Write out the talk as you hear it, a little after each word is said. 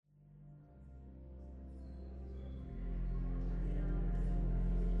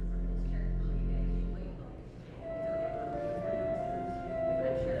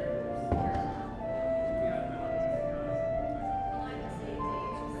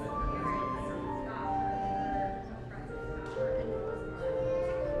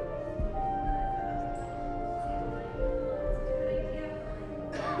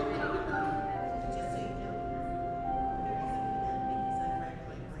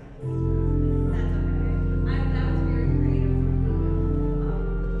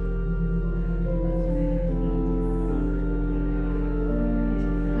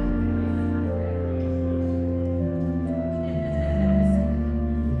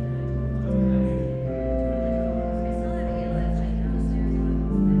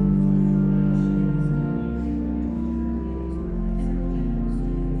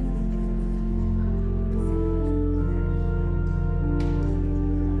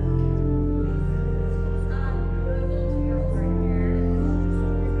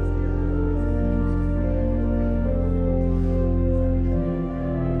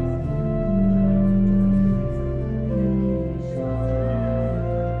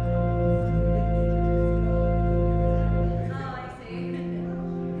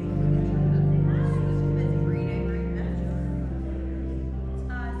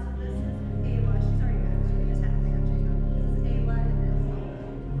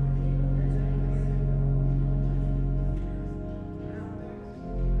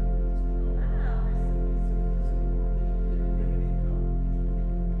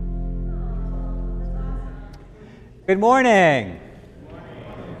Good morning.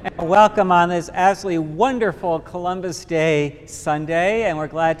 And welcome on this absolutely wonderful Columbus Day Sunday, and we're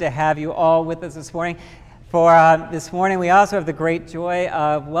glad to have you all with us this morning. For this morning, we also have the great joy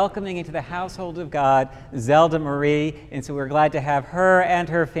of welcoming into the household of God Zelda Marie, and so we're glad to have her and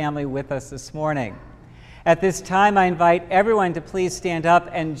her family with us this morning. At this time, I invite everyone to please stand up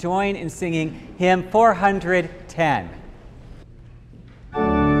and join in singing hymn 410.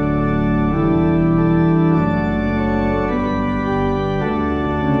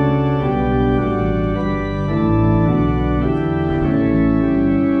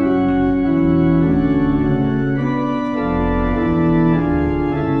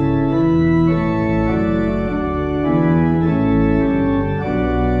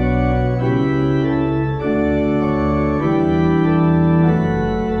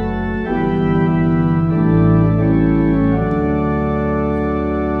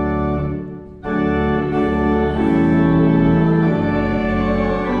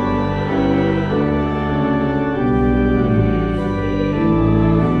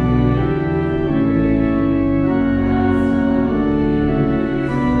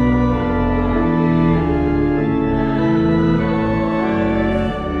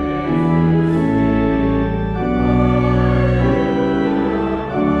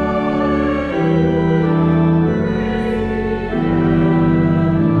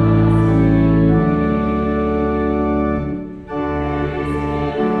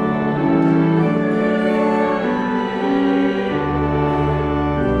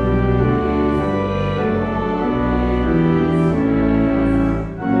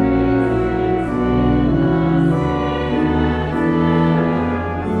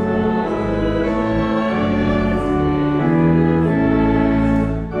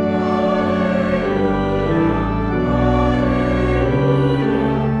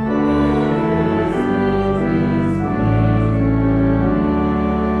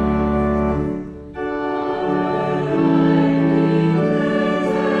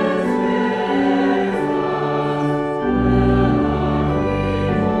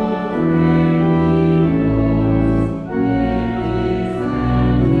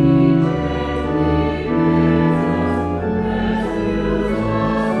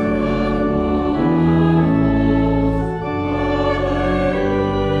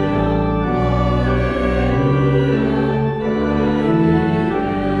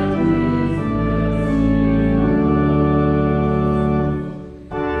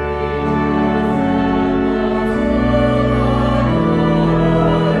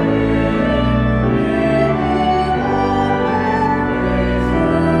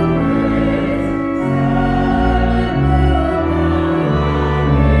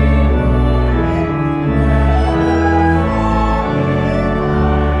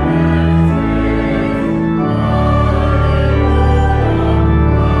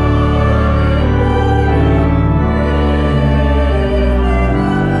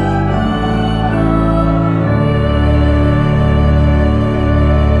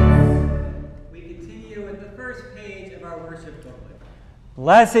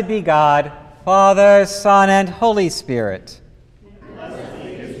 Blessed be God, Father, Son, and Holy Spirit. Blessed be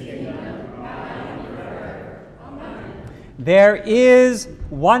his kingdom, now and forever. Amen. There is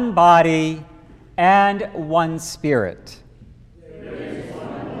one body and one Spirit. There is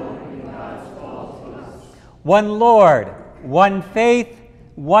one hope in God's call to us. One Lord, one faith,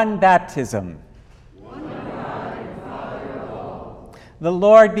 one baptism. One God and Father of all. The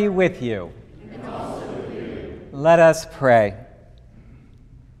Lord be with you. And also with you. Let us pray.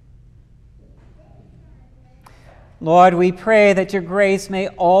 Lord, we pray that your grace may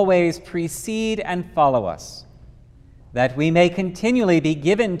always precede and follow us, that we may continually be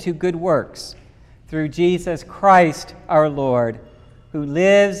given to good works through Jesus Christ our Lord, who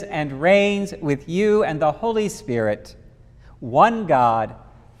lives and reigns with you and the Holy Spirit, one God,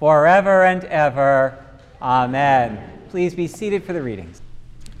 forever and ever. Amen. Please be seated for the readings.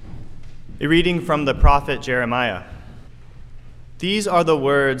 A reading from the prophet Jeremiah. These are the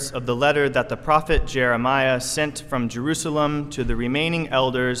words of the letter that the prophet Jeremiah sent from Jerusalem to the remaining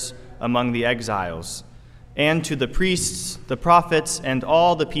elders among the exiles, and to the priests, the prophets, and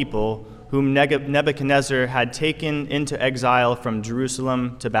all the people whom Nebuchadnezzar had taken into exile from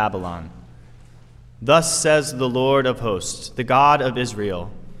Jerusalem to Babylon. Thus says the Lord of hosts, the God of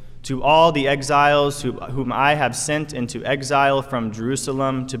Israel, to all the exiles whom I have sent into exile from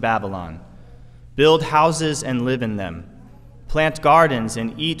Jerusalem to Babylon: build houses and live in them. Plant gardens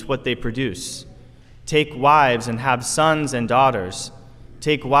and eat what they produce. Take wives and have sons and daughters.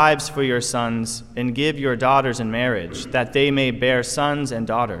 Take wives for your sons and give your daughters in marriage, that they may bear sons and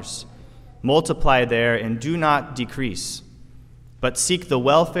daughters. multiply there and do not decrease, but seek the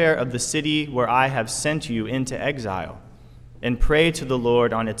welfare of the city where I have sent you into exile, and pray to the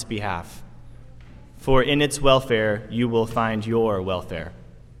Lord on its behalf. For in its welfare you will find your welfare."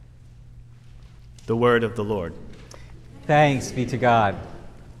 The word of the Lord. Thanks be to God.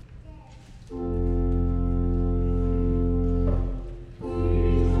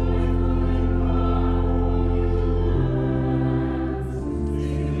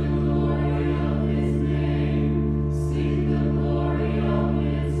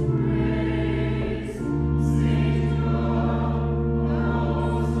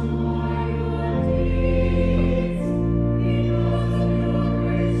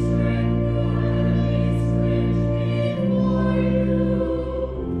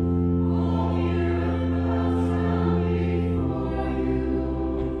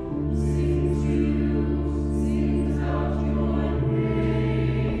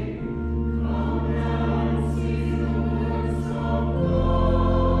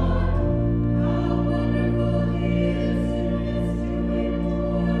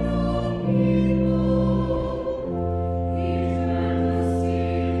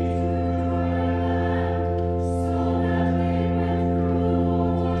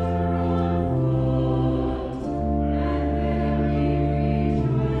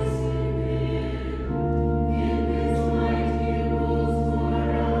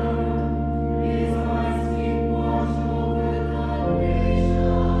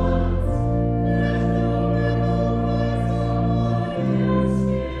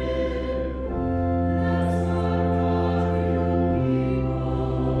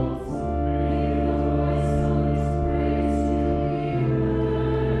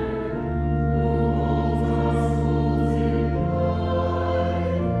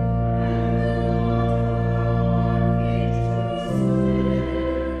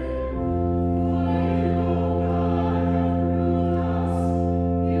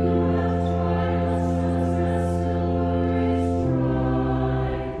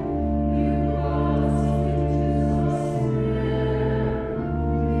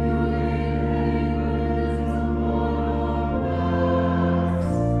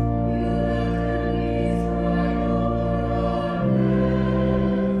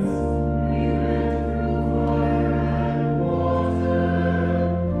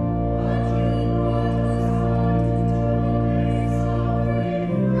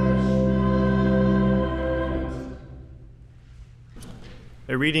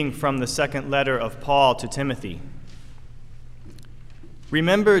 A reading from the second letter of Paul to Timothy.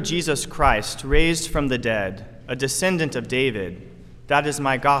 Remember Jesus Christ, raised from the dead, a descendant of David. That is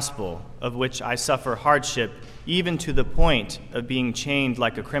my gospel, of which I suffer hardship, even to the point of being chained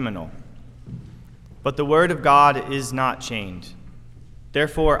like a criminal. But the word of God is not chained.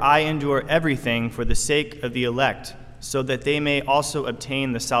 Therefore I endure everything for the sake of the elect, so that they may also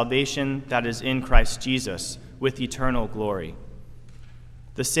obtain the salvation that is in Christ Jesus, with eternal glory.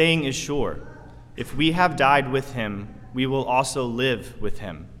 The saying is sure, if we have died with him, we will also live with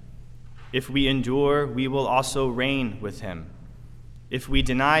him. If we endure, we will also reign with him. If we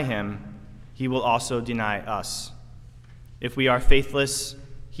deny him, he will also deny us. If we are faithless,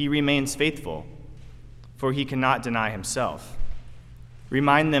 he remains faithful, for he cannot deny himself.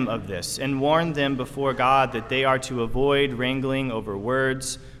 Remind them of this, and warn them before God that they are to avoid wrangling over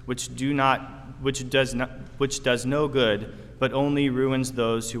words, which does no good, but only ruins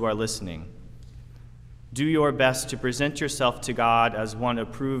those who are listening. Do your best to present yourself to God as one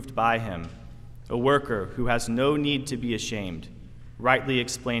approved by him, a worker who has no need to be ashamed, rightly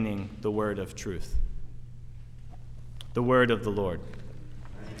explaining the word of truth. The word of the Lord.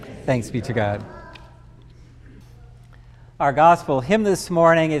 Thanks be to God. Our gospel hymn this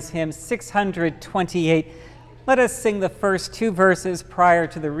morning is hymn 628. Let us sing the first two verses prior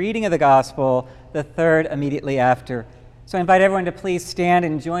to the reading of the gospel, the third immediately after. So I invite everyone to please stand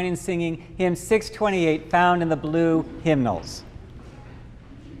and join in singing hymn 628, found in the blue hymnals.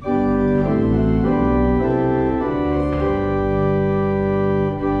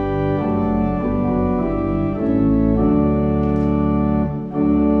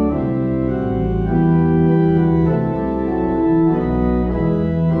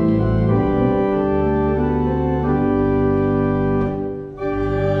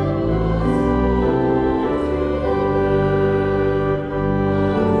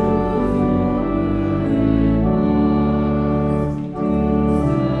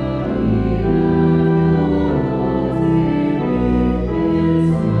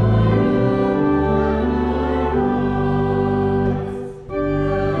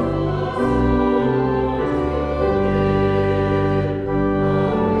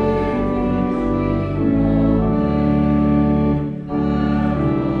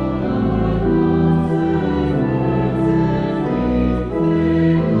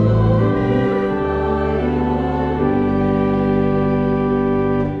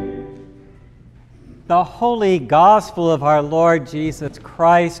 the Holy Gospel of our Lord Jesus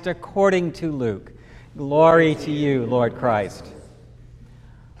Christ according to Luke. Glory to you, Lord Christ.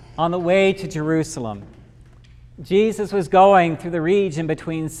 On the way to Jerusalem, Jesus was going through the region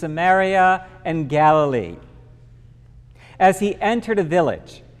between Samaria and Galilee. As he entered a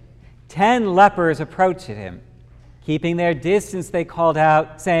village, 10 lepers approached him. Keeping their distance, they called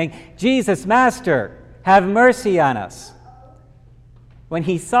out, saying, "Jesus, Master, have mercy on us." When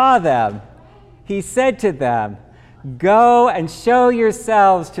he saw them, he said to them, "Go and show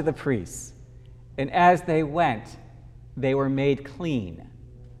yourselves to the priests." And as they went, they were made clean.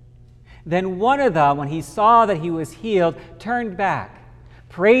 Then one of them, when he saw that he was healed, turned back,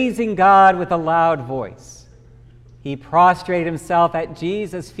 praising God with a loud voice. He prostrated himself at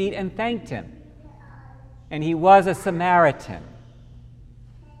Jesus' feet and thanked him. And he was a Samaritan.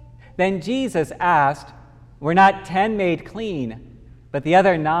 Then Jesus asked, "Were not 10 made clean, but the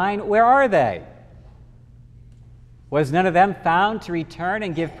other 9, where are they? Was none of them found to return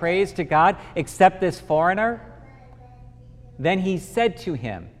and give praise to God except this foreigner?" Then he said to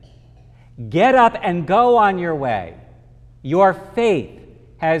him, "Get up and go on your way. Your faith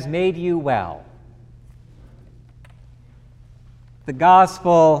has made you well." The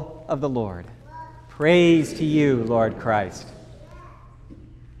Gospel of the Lord. Praise to you, Lord Christ.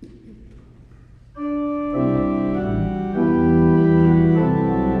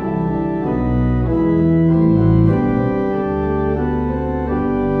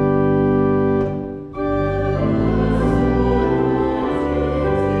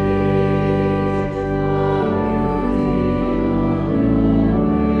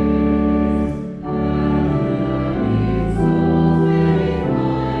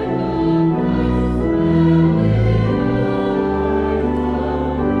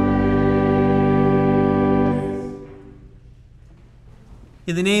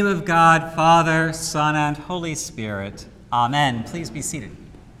 In the name of God, Father, Son, and Holy Spirit, Amen. Please be seated.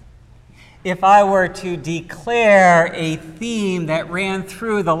 If I were to declare a theme that ran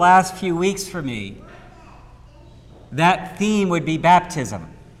through the last few weeks for me, that theme would be baptism.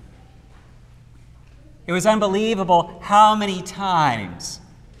 It was unbelievable how many times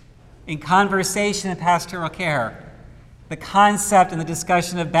in conversation and pastoral care, the concept and the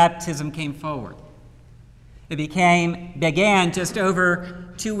discussion of baptism came forward. It began just over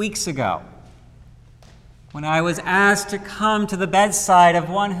 2 weeks ago when I was asked to come to the bedside of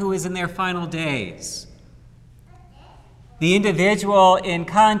one who is in their final days. The individual in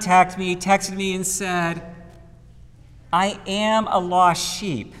contact me texted me and said, "I am a lost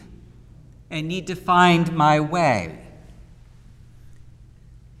sheep and need to find my way."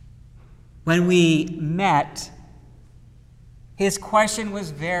 When we met, his question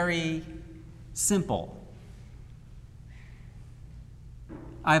was very simple.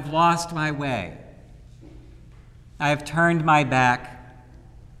 I've lost my way. I have turned my back.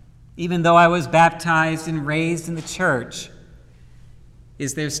 Even though I was baptized and raised in the church,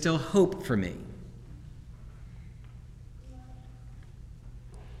 is there still hope for me?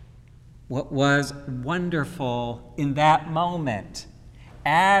 What was wonderful in that moment,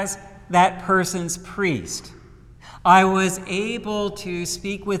 as that person's priest, I was able to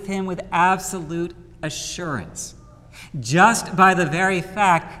speak with him with absolute assurance, just by the very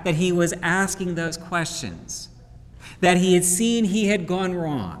fact that he was asking those questions, that he had seen he had gone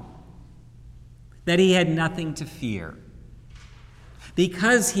wrong, that he had nothing to fear.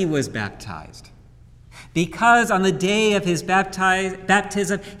 Because he was baptized, because on the day of his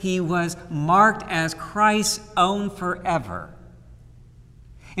baptism he was marked as Christ's own forever,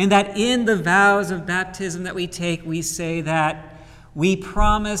 and that in the vows of baptism that we take, we say that we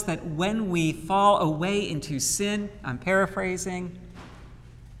promise that when we fall away into sin, I'm paraphrasing,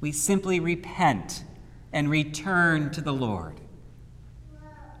 we simply repent and return to the Lord.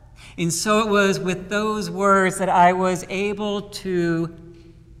 And so it was with those words that I was able to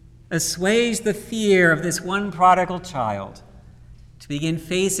assuage the fear of this one prodigal child, to begin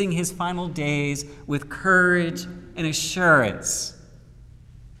facing his final days with courage and assurance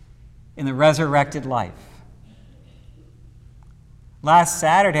in the resurrected life. Last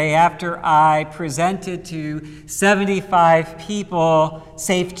Saturday, after I presented to 75 people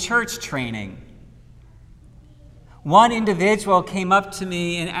Safe Church training, one individual came up to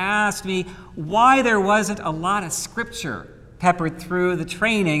me and asked me why there wasn't a lot of scripture peppered through the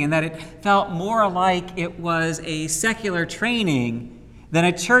training, and that it felt more like it was a secular training than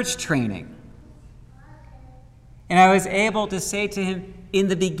a church training. And I was able to say to him, in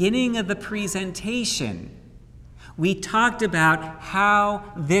the beginning of the presentation, we talked about how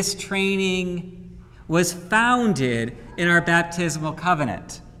this training was founded in our baptismal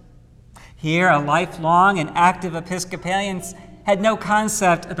covenant. Here, a lifelong and active Episcopalian had no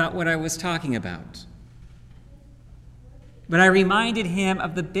concept about what I was talking about. But I reminded him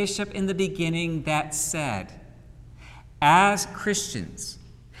of the bishop in the beginning that said, as Christians,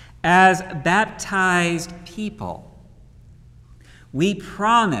 as baptized people, we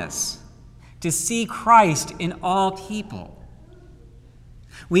promise to see Christ in all people.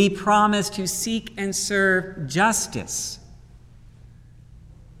 We promise to seek and serve justice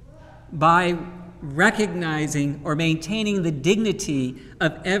by recognizing or maintaining the dignity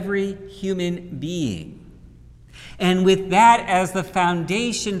of every human being. And with that as the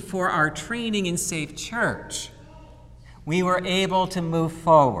foundation for our training in Safe Church, we were able to move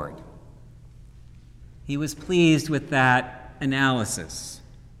forward. He was pleased with that analysis.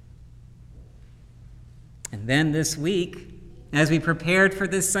 And then this week, as we prepared for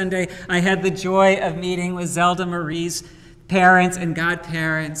this Sunday, I had the joy of meeting with Zelda Marie's parents and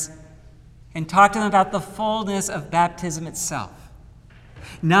godparents and talked to them about the fullness of baptism itself.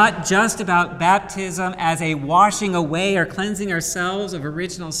 Not just about baptism as a washing away or cleansing ourselves of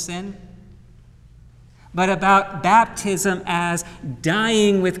original sin, but about baptism as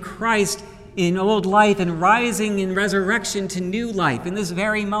dying with Christ in old life and rising in resurrection to new life in this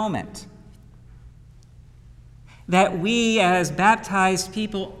very moment. That we as baptized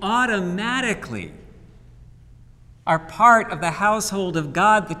people automatically are part of the household of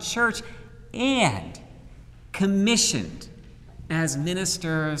God, the church, and commissioned as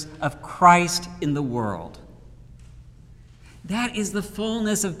ministers of Christ in the world. That is the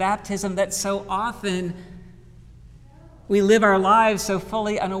fullness of baptism that so often we live our lives so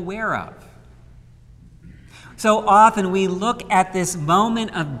fully unaware of. So often we look at this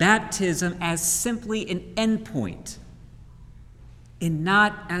moment of baptism as simply an endpoint and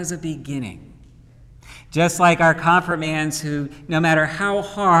not as a beginning. Just like our confirmands who, no matter how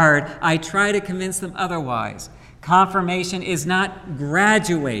hard I try to convince them otherwise, confirmation is not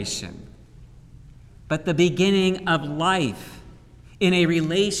graduation, but the beginning of life in a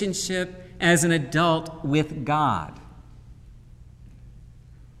relationship as an adult with God.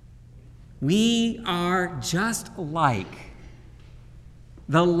 We are just like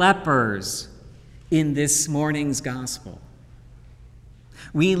the lepers in this morning's gospel.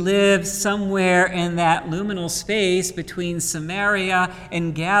 We live somewhere in that liminal space between Samaria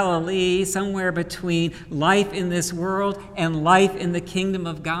and Galilee, somewhere between life in this world and life in the kingdom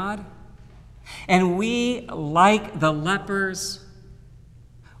of God. And we, like the lepers,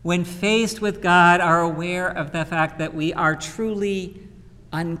 when faced with God, are aware of the fact that we are truly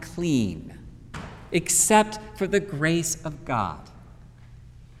unclean, except for the grace of God.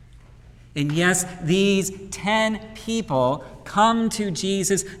 And yes, these 10 people come to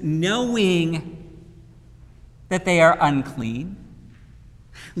Jesus knowing that they are unclean,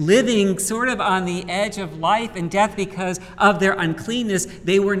 living sort of on the edge of life and death because of their uncleanness.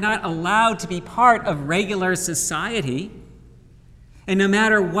 They were not allowed to be part of regular society. And no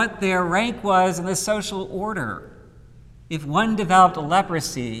matter what their rank was in the social order, if one developed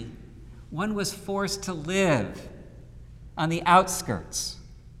leprosy, one was forced to live on the outskirts.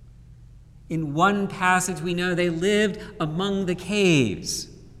 In one passage, we know they lived among the caves,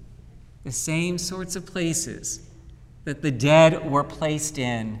 the same sorts of places that the dead were placed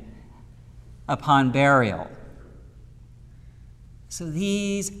in upon burial. So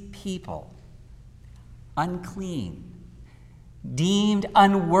these people, unclean, deemed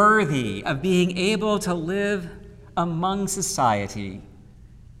unworthy of being able to live among society,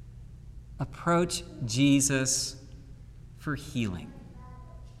 approach Jesus for healing.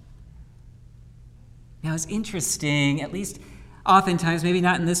 Now, it's interesting, at least oftentimes, maybe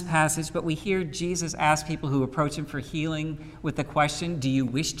not in this passage, but we hear Jesus ask people who approach him for healing with the question, do you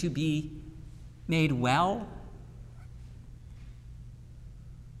wish to be made well?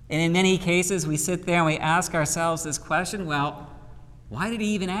 And in many cases, we sit there and we ask ourselves this question, well, why did he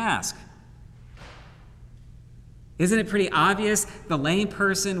even ask? Isn't it pretty obvious the lame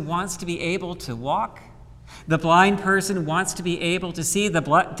person wants to be able to walk? The blind person wants to be able to see, the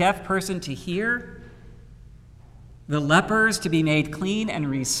deaf person to hear? The lepers to be made clean and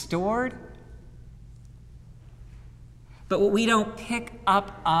restored. But what we don't pick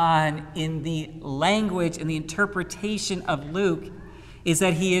up on in the language and the interpretation of Luke is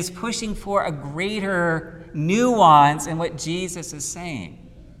that he is pushing for a greater nuance in what Jesus is saying.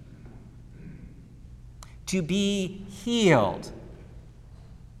 To be healed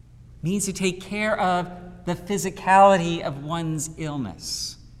means to take care of the physicality of one's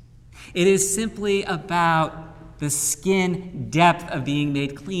illness. It is simply about the skin depth of being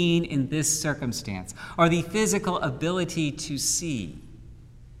made clean in this circumstance, or the physical ability to see.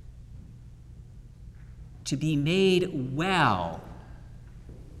 to be made well,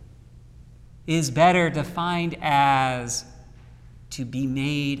 is better defined as to be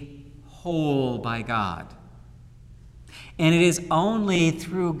made whole by God. And it is only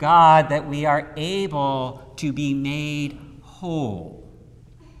through God that we are able to be made whole.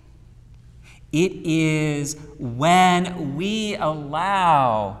 It is when we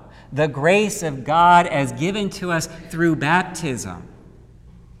allow the grace of God as given to us through baptism,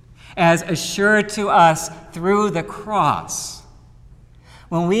 as assured to us through the cross,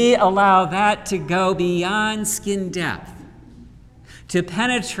 when we allow that to go beyond skin depth, to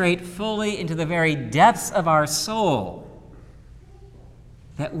penetrate fully into the very depths of our soul,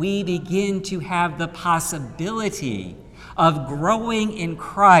 that we begin to have the possibility of growing in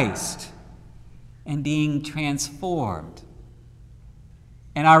Christ and being transformed,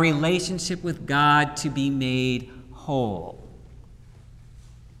 and our relationship with God to be made whole.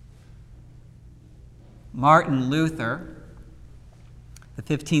 Martin Luther, the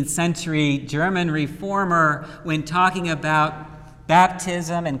 15th century German reformer, when talking about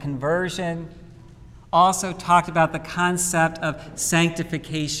baptism and conversion, also talked about the concept of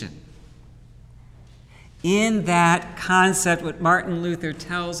sanctification. In that concept, what Martin Luther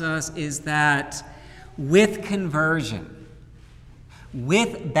tells us is that with conversion,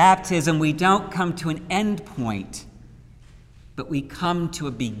 with baptism, we don't come to an end point, but we come to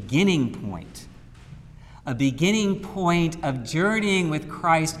a beginning point of journeying with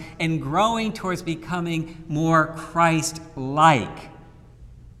Christ and growing towards becoming more Christ-like,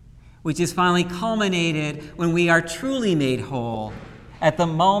 which is finally culminated when we are truly made whole at the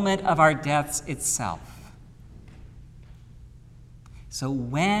moment of our deaths itself. So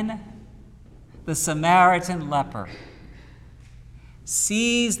when the Samaritan leper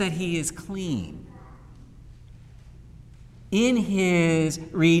sees that he is clean, in his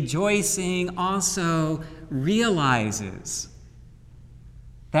rejoicing also realizes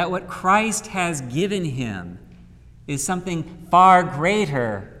that what Christ has given him is something far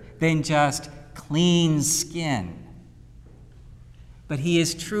greater than just clean skin. But he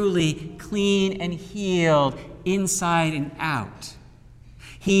is truly clean and healed inside and out.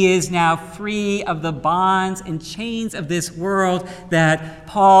 He is now free of the bonds and chains of this world that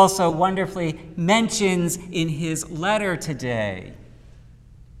Paul so wonderfully mentions in his letter today.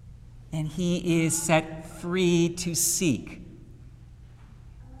 And he is set free to seek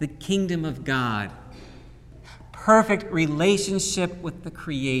the kingdom of God, perfect relationship with the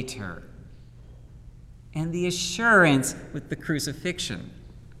Creator, and the assurance with the crucifixion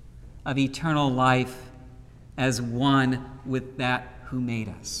of eternal life as one with that who made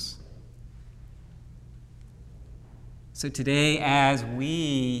us. So today, as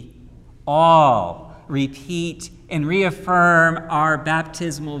we all repeat and reaffirm our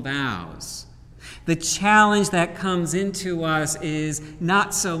baptismal vows, the challenge that comes into us is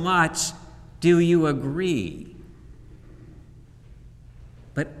not so much, do you agree?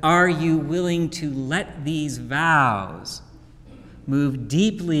 But are you willing to let these vows move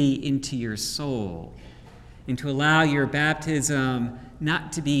deeply into your soul and to allow your baptism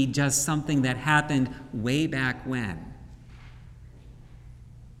not to be just something that happened way back when,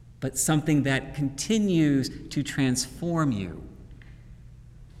 but something that continues to transform you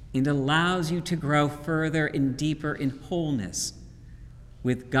and allows you to grow further and deeper in wholeness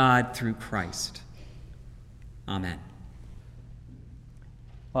with God through Christ. Amen.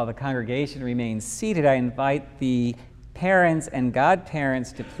 While the congregation remains seated, I invite the parents and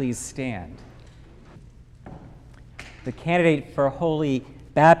godparents to please stand. The candidate for holy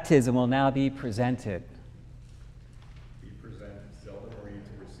baptism will now be presented. We present Zelda Marie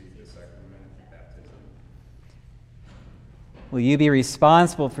to receive the sacrament of baptism. Will you be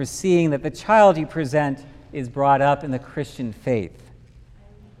responsible for seeing that the child you present is brought up in the Christian faith?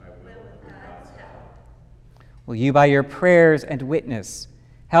 I will, with God's help. Will you, by your prayers and witness,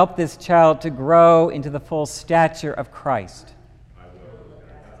 help this child to grow into the full stature of Christ? I will, with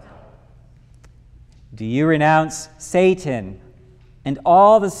God's help. Do you renounce Satan and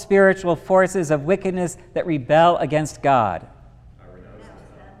all the spiritual forces of wickedness that rebel against God? I renounce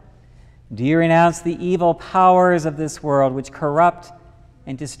them. Do you renounce the evil powers of this world which corrupt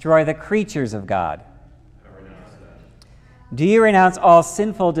and destroy the creatures of God? I renounce them. Do you renounce all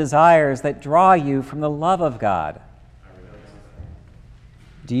sinful desires that draw you from the love of God? I renounce them.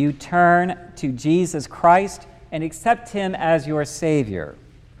 Do you turn to Jesus Christ and accept him as your Savior?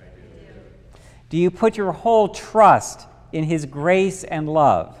 I do. Do you put your whole trust in his grace and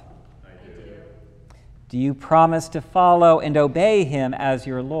love? I do. Do you promise to follow and obey him as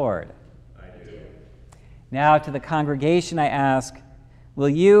your Lord? I do. Now to the congregation I ask, will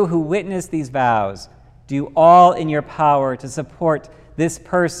you who witness these vows do all in your power to support this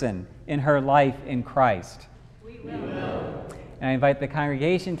person in her life in Christ. We will. And I invite the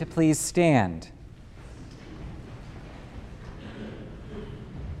congregation to please stand.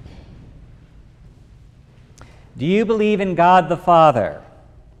 Do you believe in God the Father?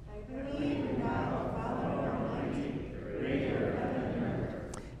 I believe in God the Father Almighty, creator of heaven and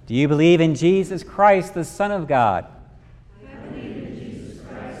earth. Do you believe in Jesus Christ, the Son of God? I believe in Jesus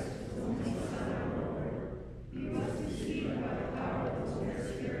Christ, the only Son of our Lord. He was conceived by the power of the Holy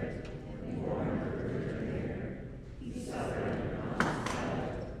Spirit and born of the Virgin Mary. He suffered under Pontius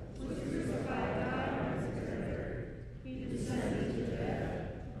Pilate, was crucified, died, and was buried. He descended to death.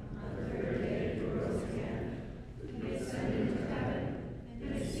 On the third day he rose again. He ascended into heaven and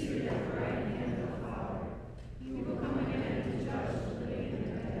is seated at the right hand of the Father. He will come again to judge the living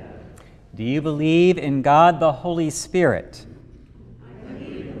and the dead. Do you believe in God the Holy Spirit? I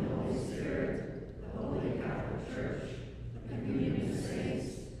believe in the Holy Spirit, the Holy Catholic Church, the communion of saints,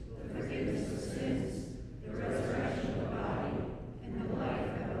 the forgiveness of sins, the resurrection of the body, and the life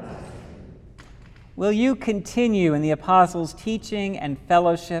everlasting. Will you continue in the apostles' teaching and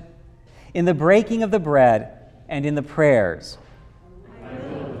fellowship, in the breaking of the bread, and in the prayers? I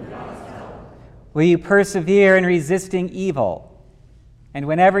will with God's help. Will you persevere in resisting evil? And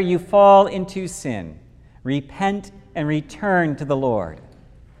whenever you fall into sin, repent and return to the Lord.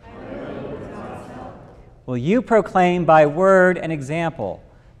 I will with God's help. Will you proclaim by word and example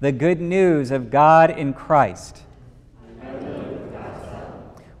the good news of God in Christ? I will with God's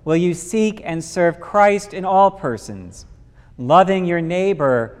help. Will you seek and serve Christ in all persons, loving your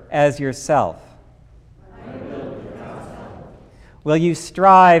neighbor as yourself? I will with God's help. Will you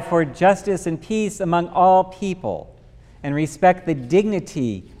strive for justice and peace among all people and respect the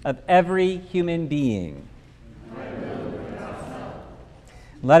dignity of every human being? I will with God's help.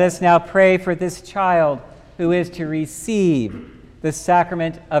 Let us now pray for this child who is to receive the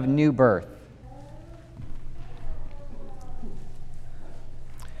sacrament of new birth.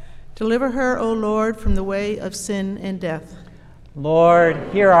 Deliver her, O Lord, from the way of sin and death. Lord,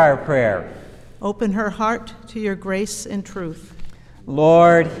 hear our prayer. Open her heart to your grace and truth.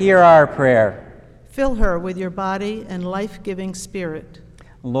 Lord, hear our prayer. Fill her with your body and life-giving spirit.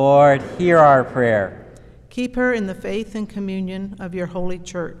 Lord, hear our prayer. Keep her in the faith and communion of your holy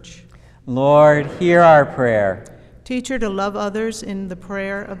church. Lord, hear our prayer. Teach her to love others in the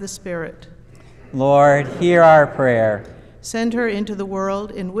prayer of the Spirit. Lord, hear our prayer. Send her into the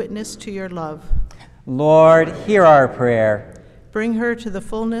world in witness to your love. Lord, hear our prayer. Bring her to the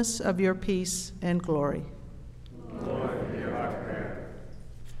fullness of your peace and glory. Lord, hear our prayer.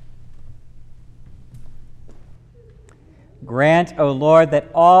 Grant, O Lord, that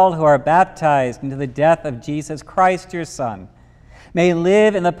all who are baptized into the death of Jesus Christ, your Son, may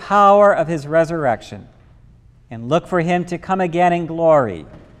live in the power of his resurrection and look for him to come again in glory,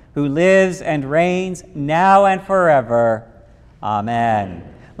 who lives and reigns now and forever.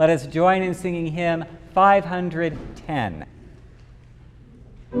 Amen. Let us join in singing hymn 510.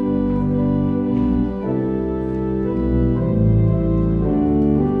 Amen.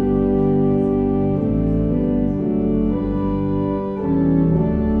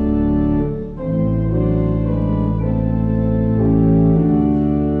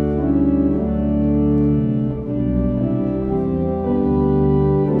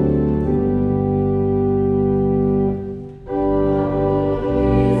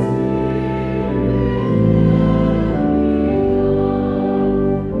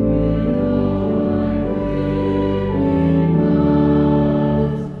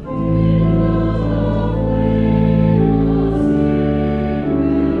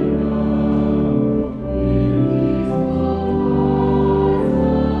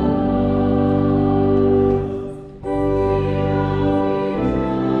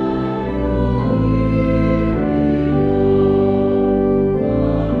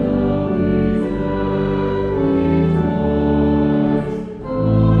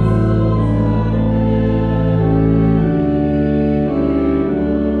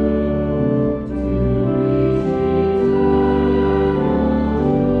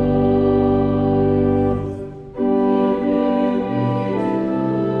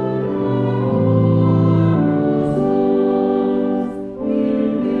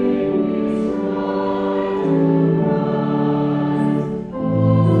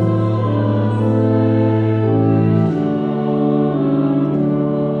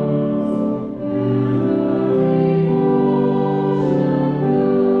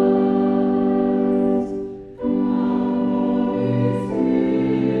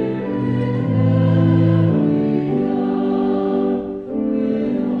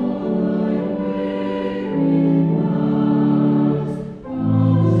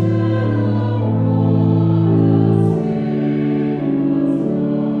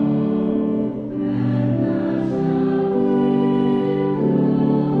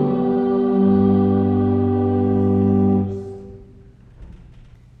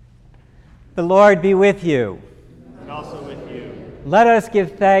 The Lord be with you. And also with you. Let us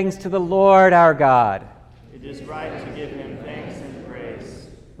give thanks to the Lord our God. It is right to give him thanks and praise.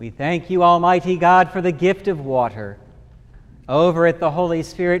 We thank you, Almighty God, for the gift of water. Over it, the Holy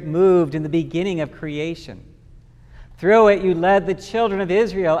Spirit moved in the beginning of creation. Through it, you led the children of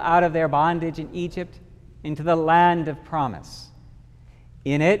Israel out of their bondage in Egypt into the land of promise.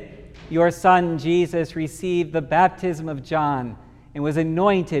 In it, your Son, Jesus, received the baptism of John and was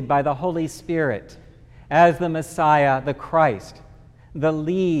anointed by the Holy Spirit as the Messiah, the Christ, to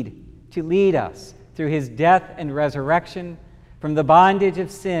lead us through his death and resurrection from the bondage of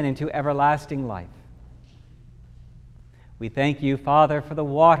sin into everlasting life. We thank you, Father, for the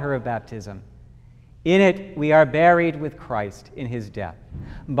water of baptism. In it we are buried with Christ in his death.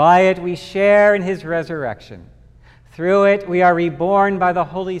 By it we share in his resurrection. Through it we are reborn by the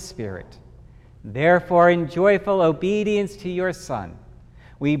Holy Spirit. Therefore, in joyful obedience to your Son,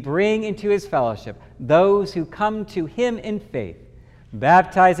 we bring into his fellowship those who come to him in faith,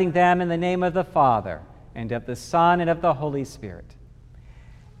 baptizing them in the name of the Father, and of the Son, and of the Holy Spirit.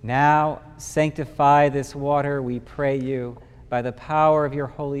 Now sanctify this water, we pray you, by the power of your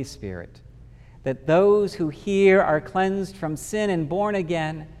Holy Spirit, that those who hear are cleansed from sin and born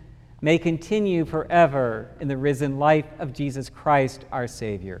again may continue forever in the risen life of Jesus Christ, our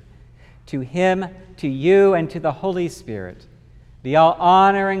Savior. To him, to you, and to the Holy Spirit be all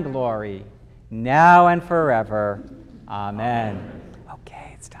honor and glory, now and forever. Amen.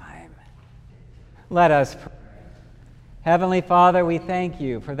 Okay, it's time. Let us pray. Heavenly Father, we thank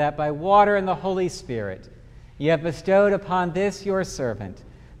you for that by water and the Holy Spirit you have bestowed upon this your servant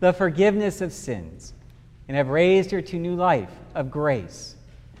the forgiveness of sins, and have raised her to new life of grace.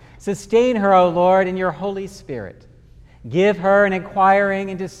 Sustain her, O Lord, in your Holy Spirit. Give her an inquiring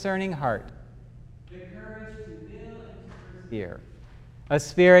and discerning heart, the courage to will and to persevere, a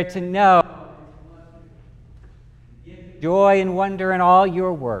spirit to know and to love you. Give joy and wonder in all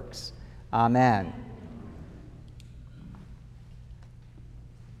your works. Amen.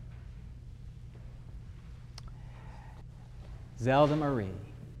 Zelda Marie,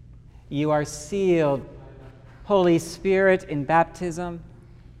 you are sealed, Holy Spirit, in baptism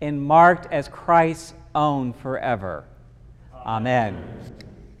and marked as Christ's own forever. Amen.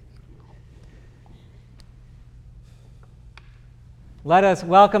 Let us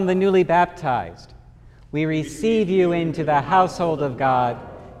welcome the newly baptized. We receive you into the household of God,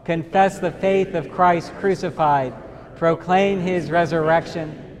 confess the faith of Christ crucified, proclaim his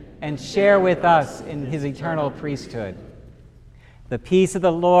resurrection, and share with us in his eternal priesthood. The peace of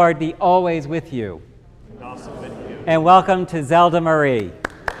the Lord be always with you. And also with you. And welcome to Zelda Marie.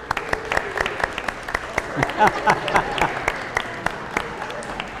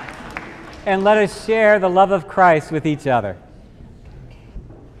 And let us share the love of Christ with each other.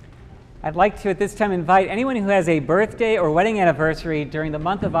 I'd like to at this time invite anyone who has a birthday or wedding anniversary during the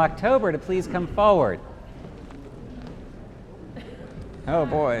month of October to please come forward. Oh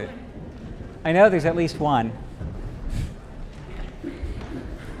boy. I know there's at least one.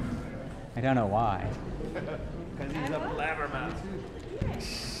 I don't know why. Because he's a blabbermouth.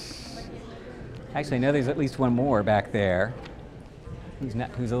 Actually, I know there's at least one more back there who's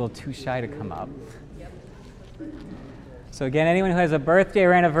a little too shy to come up. So again, anyone who has a birthday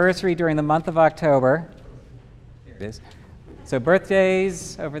or anniversary during the month of October, there it is. So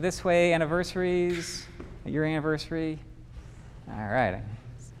birthdays over this way, anniversaries, your anniversary. All right.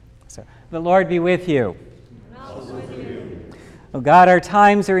 So the Lord be with you. And also with you. Oh God, our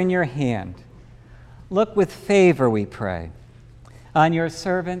times are in your hand. Look with favor, we pray, on your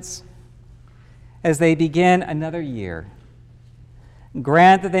servants as they begin another year.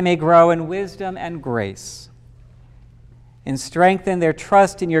 Grant that they may grow in wisdom and grace, and strengthen their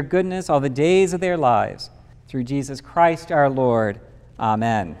trust in your goodness all the days of their lives. Through Jesus Christ our Lord.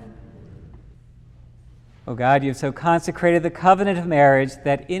 Amen. O God, you have so consecrated the covenant of marriage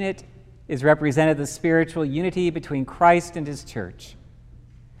that in it is represented the spiritual unity between Christ and his church.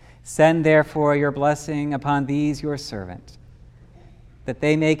 Send, therefore, your blessing upon these, your servants, that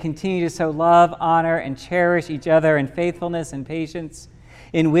they may continue to so love, honor, and cherish each other in faithfulness and patience,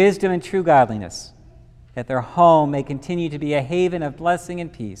 in wisdom and true godliness, that their home may continue to be a haven of blessing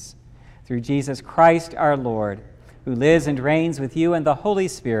and peace, through Jesus Christ our Lord, who lives and reigns with you and the Holy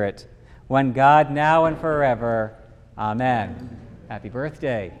Spirit, one God, now and forever. Amen. Happy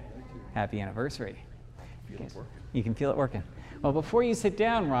birthday. Happy anniversary. You can feel it working. Well, before you sit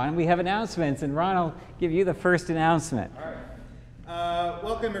down, Ron, we have announcements, and Ron will give you the first announcement. All right.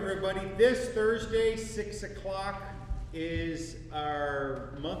 Welcome, everybody. This Thursday, 6 o'clock, is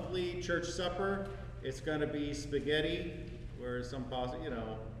our monthly church supper. It's going to be spaghetti, or some,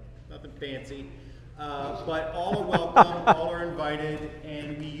 nothing fancy. But all are welcome, all are invited,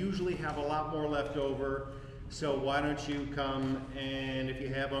 and we usually have a lot more left over. So why don't you come, and if you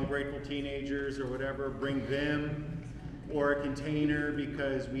have ungrateful teenagers or whatever, bring them or a container,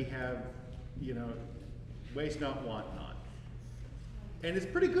 because we have, waste not, want not. And it's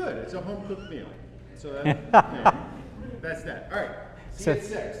pretty good. It's a home-cooked meal. So that's that. All right. See you at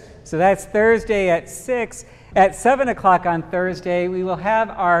 6. So that's Thursday at 6. At 7 o'clock on Thursday, we will have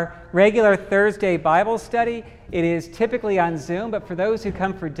our regular Thursday Bible study. It is typically on Zoom, but for those who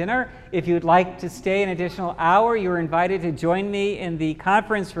come for dinner, if you'd like to stay an additional hour, you're invited to join me in the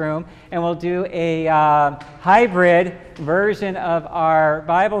conference room, and we'll do a hybrid version of our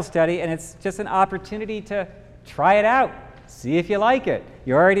Bible study, and it's just an opportunity to try it out. See if you like it.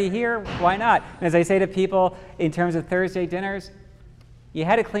 You're already here, why not? And as I say to people in terms of Thursday dinners, you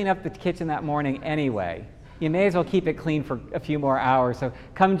had to clean up the kitchen that morning anyway. You may as well keep it clean for a few more hours. So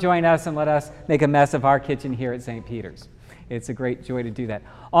come join us and let us make a mess of our kitchen here at St. Peter's. It's a great joy to do that.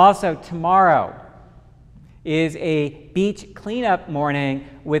 Also, tomorrow is a beach cleanup morning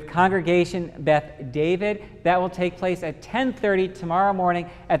with Congregation Beth David. That will take place at 10:30 tomorrow morning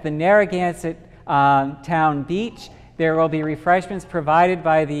at the Narragansett Town Beach. There will be refreshments provided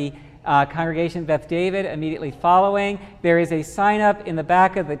by the Congregation Beth David immediately following. There is a sign up in the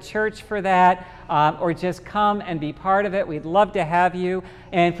back of the church for that, or just come and be part of it. We'd love to have you.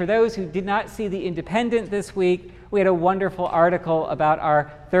 And for those who did not see The Independent this week, we had a wonderful article about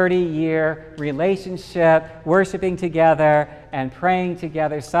our 30-year relationship, worshiping together and praying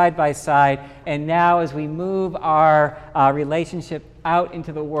together side by side. And now as we move our relationship out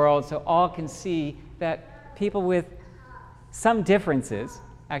into the world so all can see that people with some differences,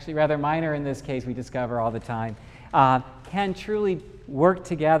 actually rather minor in this case, we discover all the time, can truly work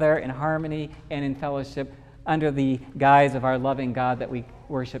together in harmony and in fellowship under the guise of our loving God that we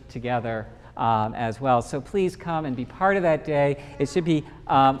worship together as well. So please come and be part of that day. It should be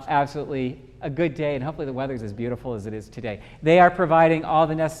absolutely a good day, and hopefully the weather's as beautiful as it is today. They are providing all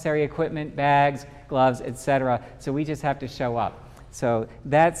the necessary equipment, bags, gloves, etc., so we just have to show up. So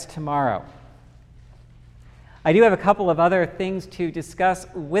that's tomorrow. I do have a couple of other things to discuss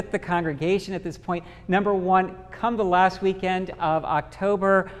with the congregation at this point. Number one, come the last weekend of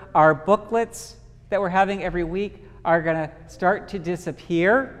October, our booklets that we're having every week are going to start to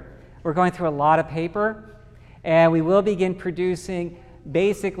disappear. We're going through a lot of paper, and we will begin producing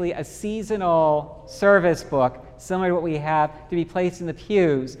basically a seasonal service book similar to what we have to be placed in the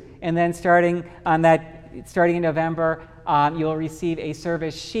pews. And then starting in November, you'll receive a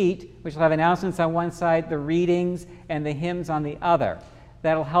service sheet, which will have announcements on one side, the readings, and the hymns on the other.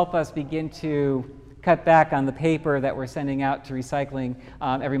 That'll help us begin to cut back on the paper that we're sending out to recycling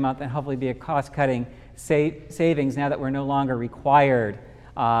every month, and hopefully be a cost-cutting savings now that we're no longer required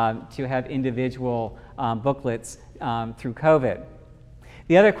to have individual booklets through COVID.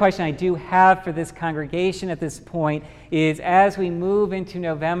 The other question I do have for this congregation at this point is, as we move into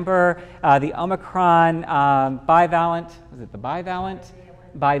November, the Omicron bivalent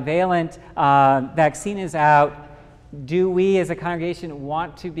vaccine is out. Do we as a congregation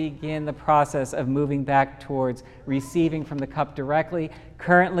want to begin the process of moving back towards receiving from the cup directly?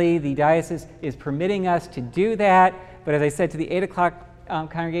 Currently, the diocese is permitting us to do that, but as I said to the 8 o'clock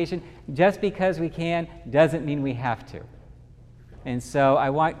congregation, just because we can doesn't mean we have to. And so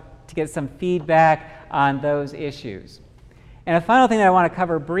I want to get some feedback on those issues. And a final thing that I want to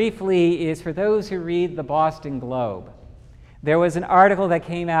cover briefly is for those who read the Boston Globe. There was an article that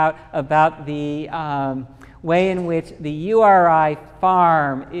came out about the way in which the URI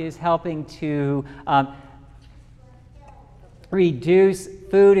farm is helping to reduce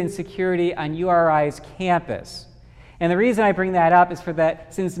food insecurity on URI's campus. And the reason I bring that up is for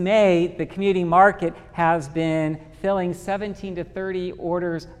that since May, the community market has been filling 17 to 30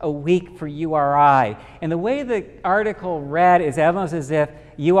 orders a week for URI. And the way the article read is almost as if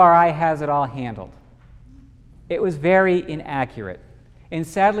URI has it all handled. It was very inaccurate. And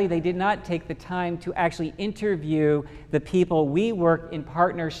sadly, they did not take the time to actually interview the people. We work in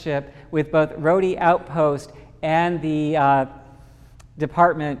partnership with both Rhodey Outpost and the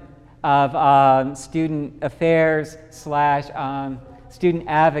Department of Student Affairs / Student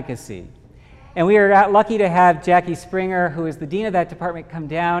Advocacy. And we are lucky to have Jackie Springer, who is the dean of that department, come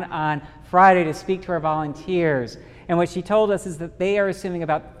down on Friday to speak to our volunteers. And what she told us is that they are assuming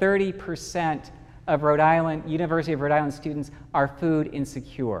about 30% of University of Rhode Island students are food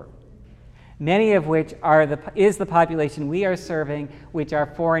insecure, many of which is the population we are serving, which are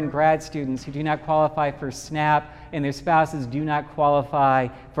foreign grad students who do not qualify for SNAP, and their spouses do not qualify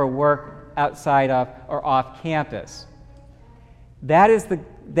for work outside of or off campus. That is the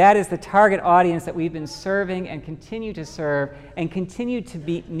that is the target audience that we've been serving and continue to serve and continue to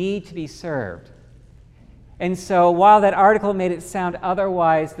need to be served. And so while that article made it sound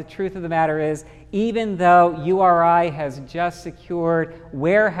otherwise, the truth of the matter is, even though URI has just secured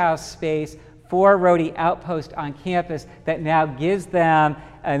warehouse space for Rhodey Outpost on campus that now gives them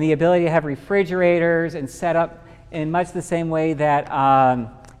the ability to have refrigerators and set up in much the same way that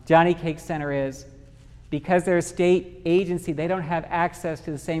Johnny Cake Center is, because they're a state agency, they don't have access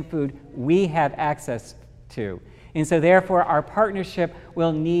to the same food we have access to. And so therefore, our partnership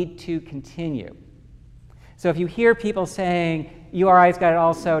will need to continue. So if you hear people saying, URI's got it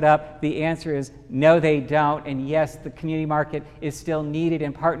all sewed up, the answer is no, they don't. And yes, the community market is still needed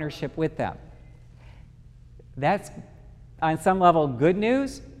in partnership with them. That's, on some level, good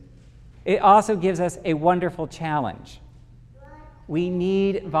news. It also gives us a wonderful challenge. We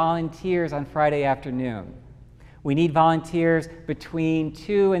need volunteers on Friday afternoon. We need volunteers between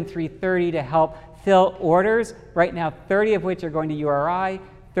 2 and 3:30 to help fill orders. Right now, 30 of which are going to URI.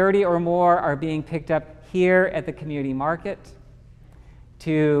 30 or more are being picked up here at the community market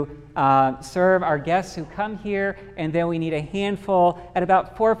to serve our guests who come here, and then we need a handful at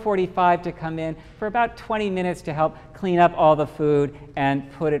about 4:45 to come in for about 20 minutes to help clean up all the food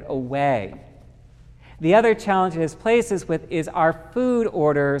and put it away. The other challenge this places with is our food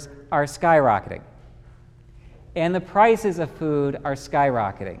orders are skyrocketing, and the prices of food are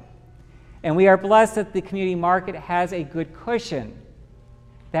skyrocketing. And we are blessed that the community market has a good cushion.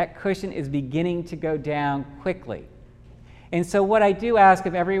 That cushion is beginning to go down quickly. And so what I do ask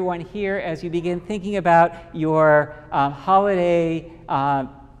of everyone here as you begin thinking about your holiday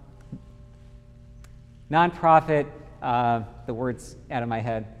nonprofit, the word's out of my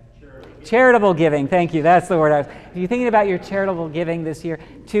head, charitable giving, thank you, that's the word. If you're thinking about your charitable giving this year,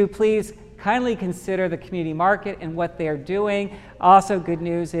 to please kindly consider the community market and what they're doing. Also, good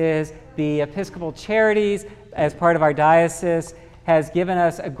news is the Episcopal Charities, as part of our diocese, has given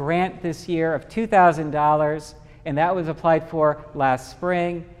us a grant this year of $2,000, and that was applied for last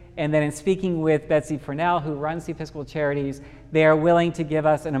spring. And then in speaking with Betsy Furnell, who runs the Episcopal Charities, they are willing to give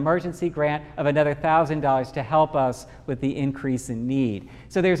us an emergency grant of another $1,000 to help us with the increase in need.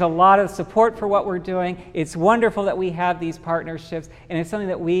 So there's a lot of support for what we're doing. It's wonderful that we have these partnerships, and it's something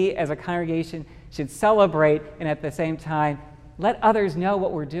that we as a congregation should celebrate, and at the same time, let others know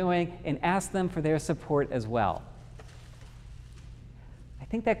what we're doing and ask them for their support as well. I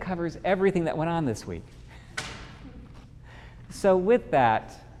think that covers everything that went on this week. So with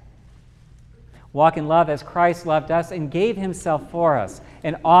that, walk in love as Christ loved us and gave himself for us,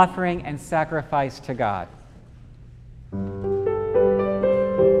 an offering and sacrifice to God.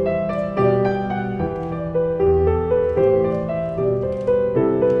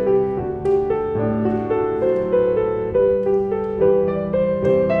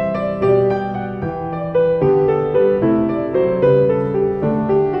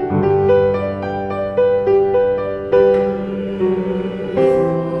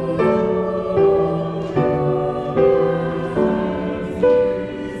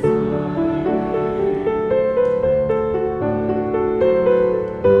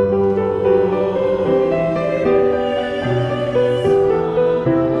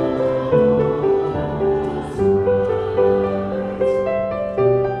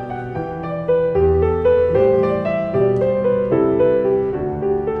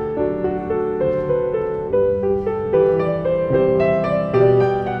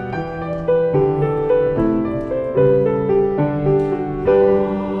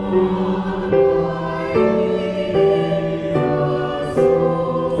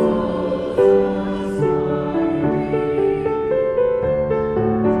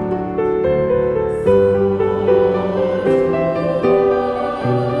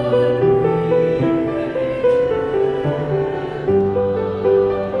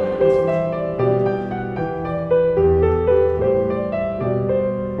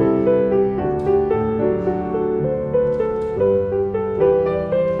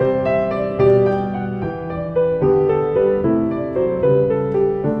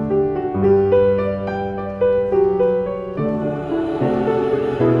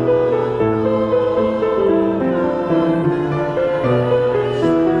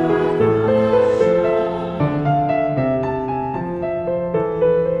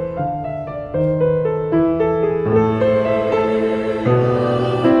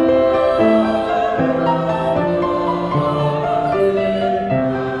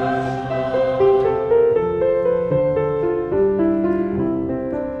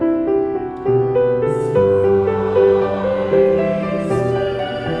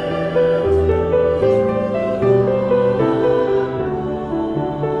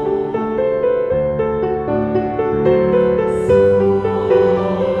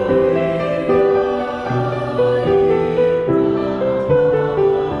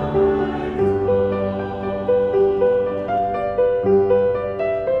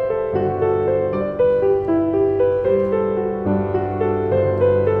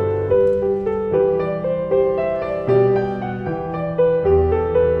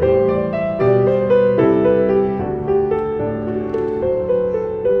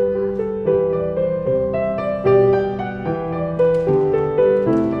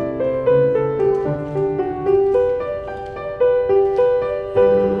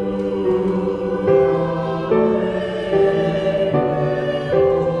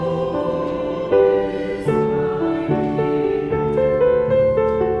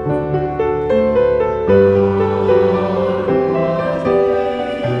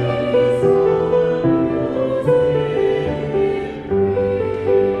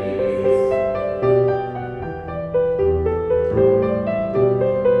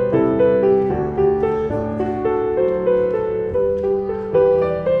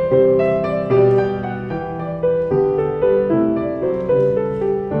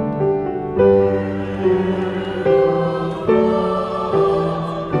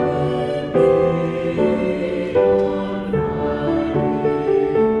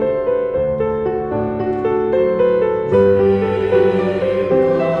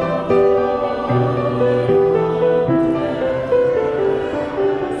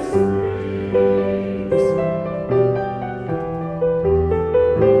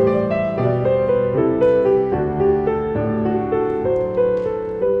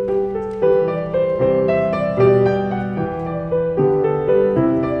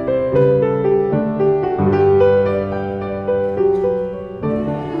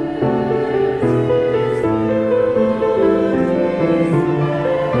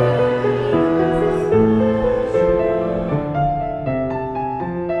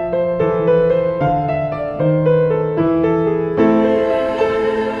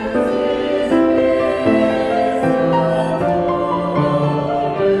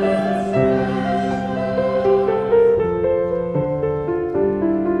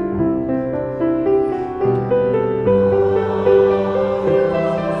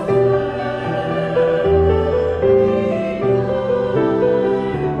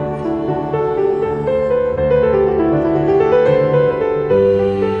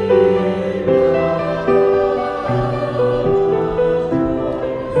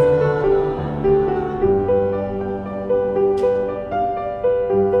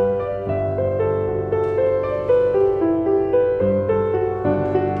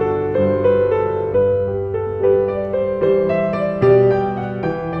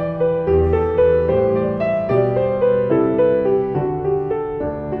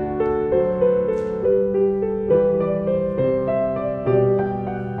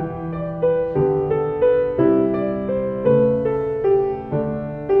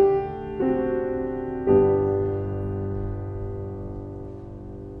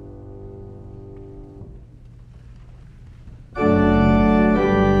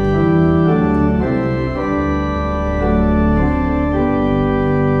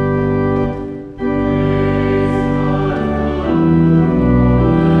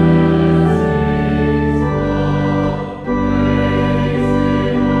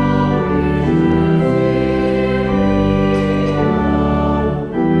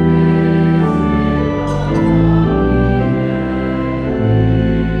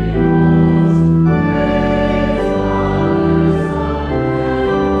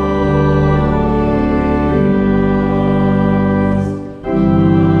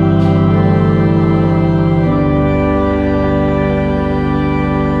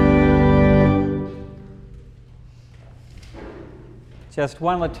 Just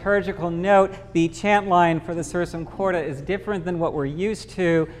one liturgical note, the chant line for the Sursum Corda is different than what we're used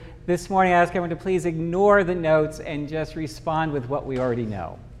to. This morning I ask everyone to please ignore the notes and just respond with what we already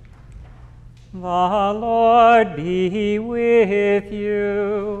know. The Lord be with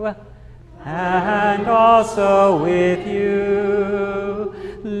you, and also with you.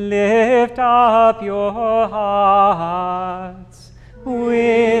 Lift up your hearts.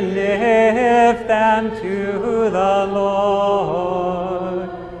 We lift them to the Lord.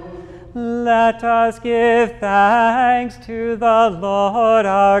 Let us give thanks to the Lord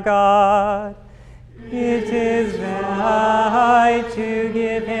our God. It is right to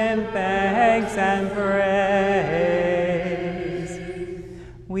give him thanks and praise.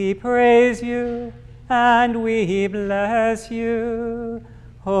 We praise you and we bless you,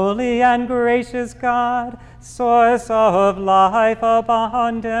 holy and gracious God, source of life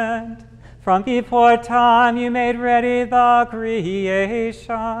abundant. From before time you made ready the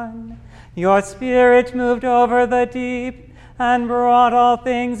creation. Your Spirit moved over the deep and brought all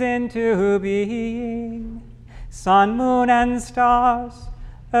things into being. Sun, moon, and stars,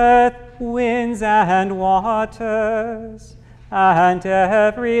 earth, winds, and waters, and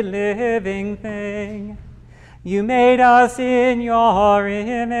every living thing. You made us in your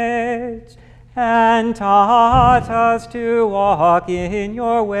image and taught us to walk in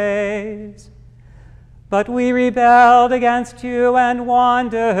your ways. But we rebelled against you and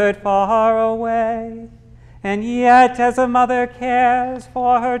wandered far away. And yet, as a mother cares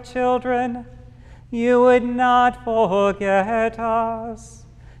for her children, you would not forget us.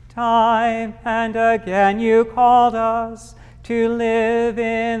 Time and again you called us to live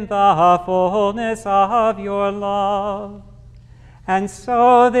in the fullness of your love. And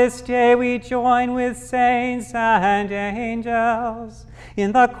so this day we join with saints and angels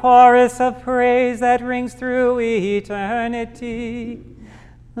in the chorus of praise that rings through eternity,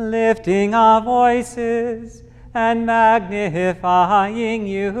 lifting our voices and magnifying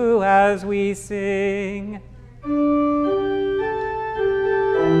you as we sing.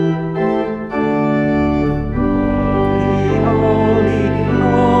 Holy,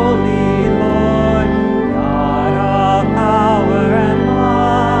 holy Lord, God of power and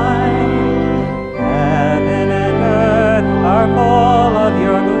might, heaven and earth are full of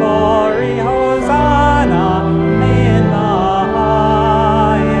your glory. Hosanna in the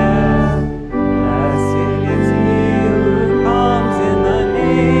highest. Blessed is he who comes in the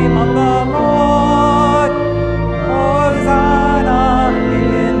name of the Lord. Hosanna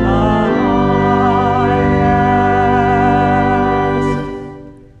in the highest.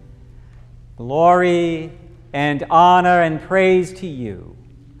 Glory and honor and praise to you,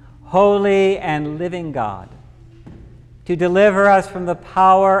 holy and living God, to deliver us from the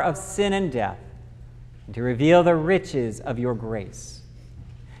power of sin and death, and to reveal the riches of your grace.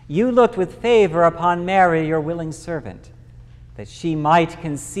 You looked with favor upon Mary, your willing servant, that she might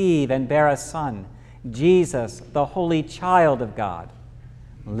conceive and bear a son, Jesus, the holy child of God,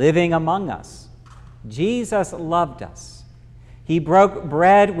 living among us. Jesus loved us. He broke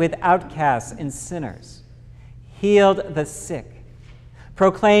bread with outcasts and sinners, healed the sick,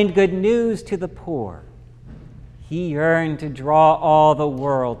 proclaimed good news to the poor. He yearned to draw all the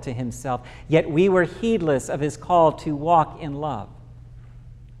world to himself, yet we were heedless of his call to walk in love.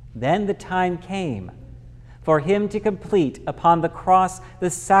 Then the time came for him to complete upon the cross the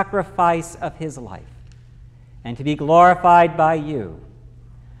sacrifice of his life and to be glorified by you.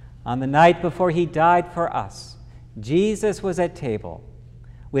 On the night before he died for us, Jesus was at table.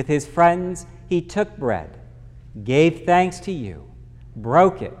 With his friends, he took bread, gave thanks to you,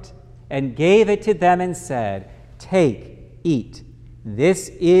 broke it, and gave it to them and said, "Take, eat. This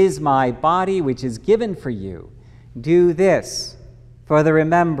is my body, which is given for you. Do this for the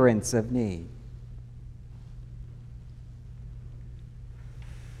remembrance of me."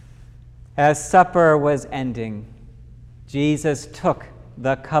 As supper was ending, Jesus took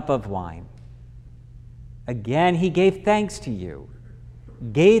the cup of wine. Again he gave thanks to you,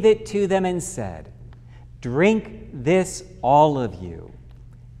 gave it to them and said, "Drink this, all of you.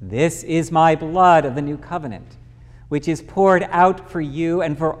 This is my blood of the new covenant, which is poured out for you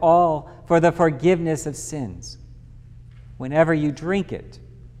and for all for the forgiveness of sins. Whenever you drink it,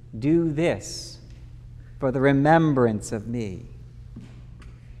 do this for the remembrance of me."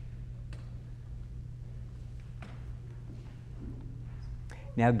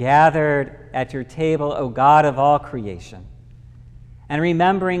 Now gathered at your table, O God of all creation, and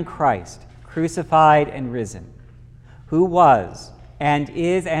remembering Christ, crucified and risen, who was and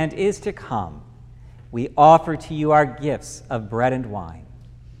is to come, we offer to you our gifts of bread and wine,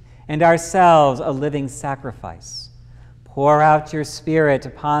 and ourselves a living sacrifice, Pour out your Spirit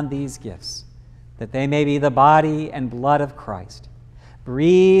upon these gifts, that they may be the body and blood of Christ.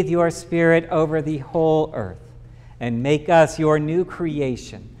 Breathe your Spirit over the whole earth, and make us your new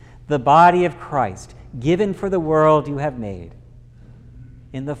creation, the body of Christ, given for the world you have made.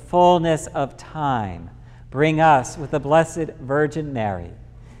 In the fullness of time, bring us with the Blessed Virgin Mary,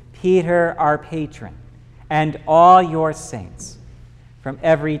 Peter our patron, and all your saints, from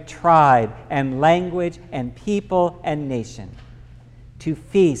every tribe and language and people and nation, to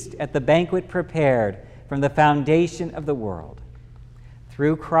feast at the banquet prepared from the foundation of the world.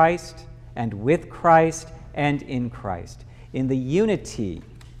 Through Christ, and with Christ, and in Christ, in the unity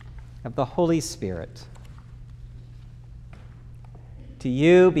of the Holy Spirit. To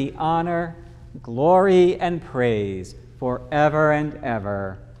you be honor, glory, and praise forever and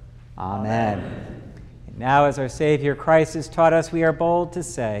ever. Amen. Now, as our Savior Christ has taught us, we are bold to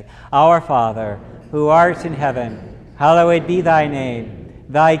say, Our Father, who art in heaven, hallowed be thy name.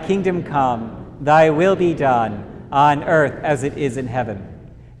 Thy kingdom come, thy will be done, on earth as it is in heaven.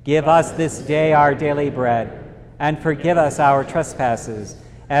 Give us this day our daily bread, and forgive us our trespasses,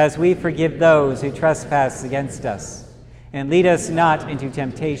 as we forgive those who trespass against us. And lead us not into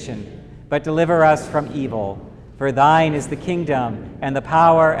temptation, but deliver us from evil. For thine is the kingdom, and the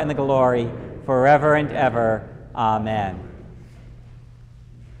power, and the glory, forever and ever. Amen.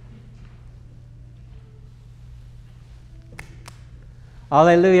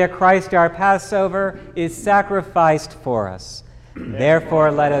 Alleluia, Christ our Passover is sacrificed for us.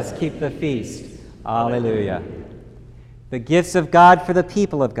 Therefore let us keep the feast. Alleluia. The gifts of God for the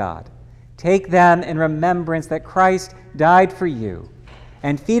people of God. Take them in remembrance that Christ died for you,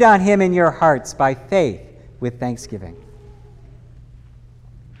 and feed on him in your hearts by faith with thanksgiving.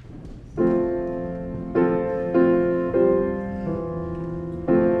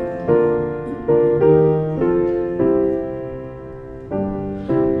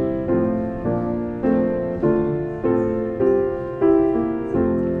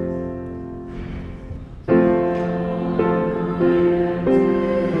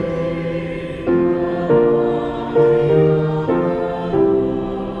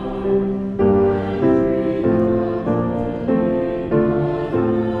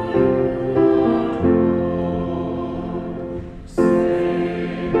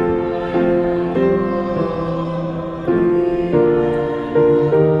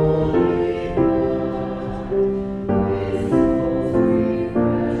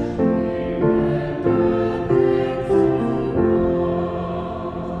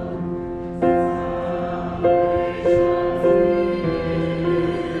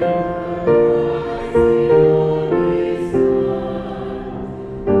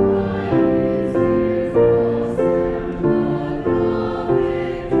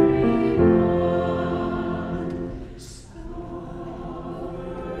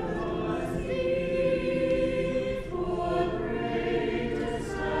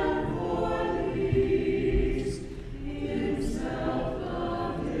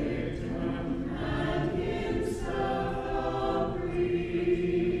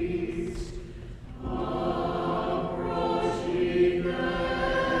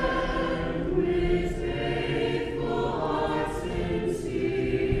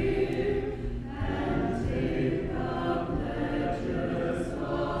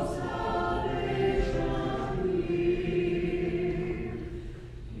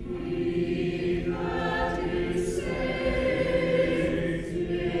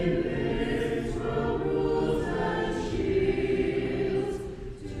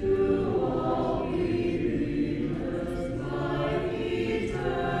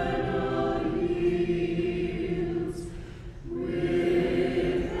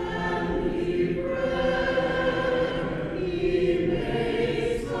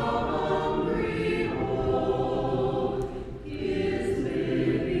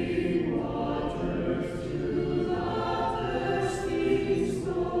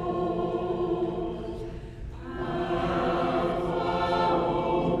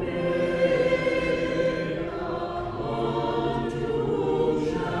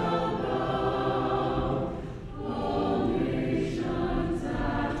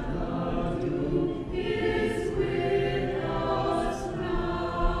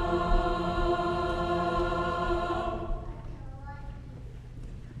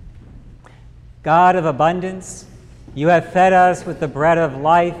 God of abundance, you have fed us with the bread of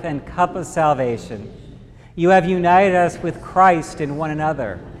life and cup of salvation. You have united us with Christ in one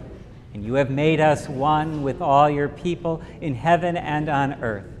another, and you have made us one with all your people in heaven and on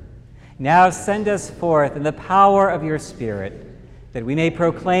earth. Now send us forth in the power of your Spirit, that we may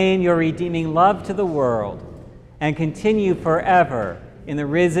proclaim your redeeming love to the world and continue forever in the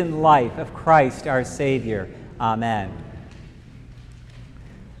risen life of Christ our Savior. Amen.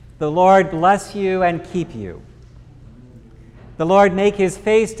 The Lord bless you and keep you. The Lord make his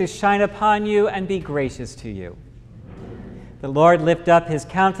face to shine upon you and be gracious to you. The Lord lift up his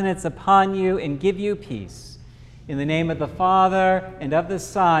countenance upon you and give you peace. In the name of the Father, and of the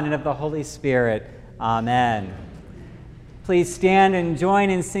Son, and of the Holy Spirit. Amen. Please stand and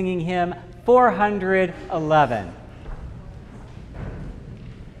join in singing hymn 411.